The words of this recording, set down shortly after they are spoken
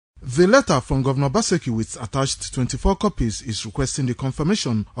The letter from Godwin Obaseki with attached 24 copies is requesting the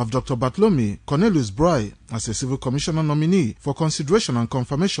confirmation of Dr. Bartholomew Cornelius-Brai as a Civil Commissioner nominee for consideration and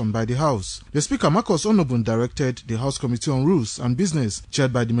confirmation by the House. The Speaker Marcus Onobun directed the House Committee on Rules and Business,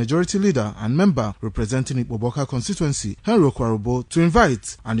 chaired by the Majority Leader and member representing Ikpoboka constituency, Henry Okwarubo, to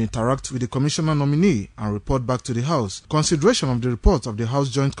invite and interact with the Commissioner nominee and report back to the House. Consideration of the report of the House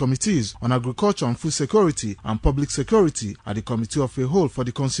Joint Committees on Agriculture and Food Security and Public Security at the Committee of a Whole for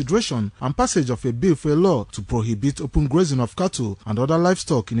the consideration and passage of a bill for a law to prohibit open grazing of cattle and other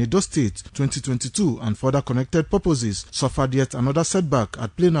livestock in Edo State 2022 and for other connected purposes suffered yet another setback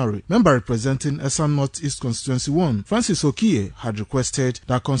at plenary. Member representing Esan North East Constituency 1, Francis Okiye, had requested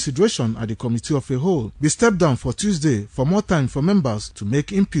that consideration at the Committee of a Whole be stepped down for Tuesday for more time for members to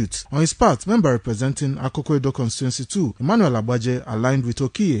make input. On his part, member representing Akoko Edo Constituency 2, Emmanuel Agbaje, aligned with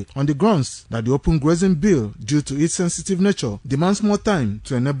Okiye on the grounds that the open grazing bill, due to its sensitive nature, demands more time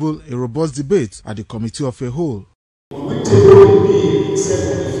to enable a robust debate at the Committee of a Whole. When we table the bill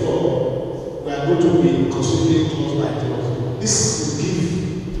set on the floor, we are going to be considering clause by clause. This will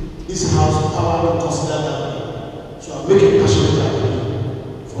give this House power to consider that bill. So I'm making a passionate appeal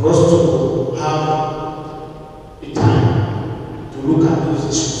for us to have a time to look at those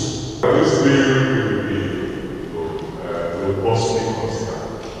issues. This bill will be robustly considered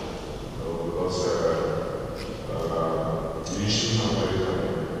because the issue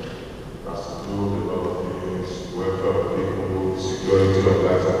security of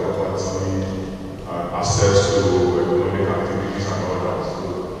life and property, access to economic activities and all that. So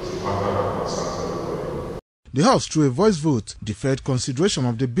it's a matter that concerns everybody. The House, through a voice vote, deferred consideration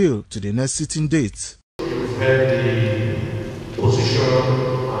of the bill to the next sitting date. You've heard the position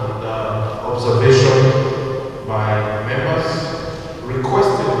and observation by members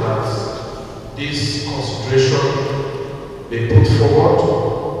requesting that this consideration be put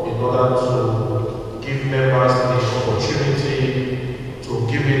forward in order to give members the opportunity to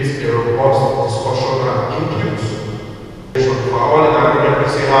give it a robust discussion and input. For all in agreement,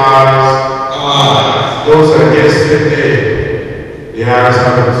 say aye. Those against the ayes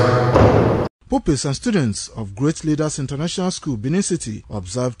have it. Pupils and students of Great Leaders International School, Benin City,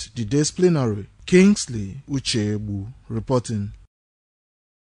 observed the day's plenary. Kingsley Uchegbu reporting.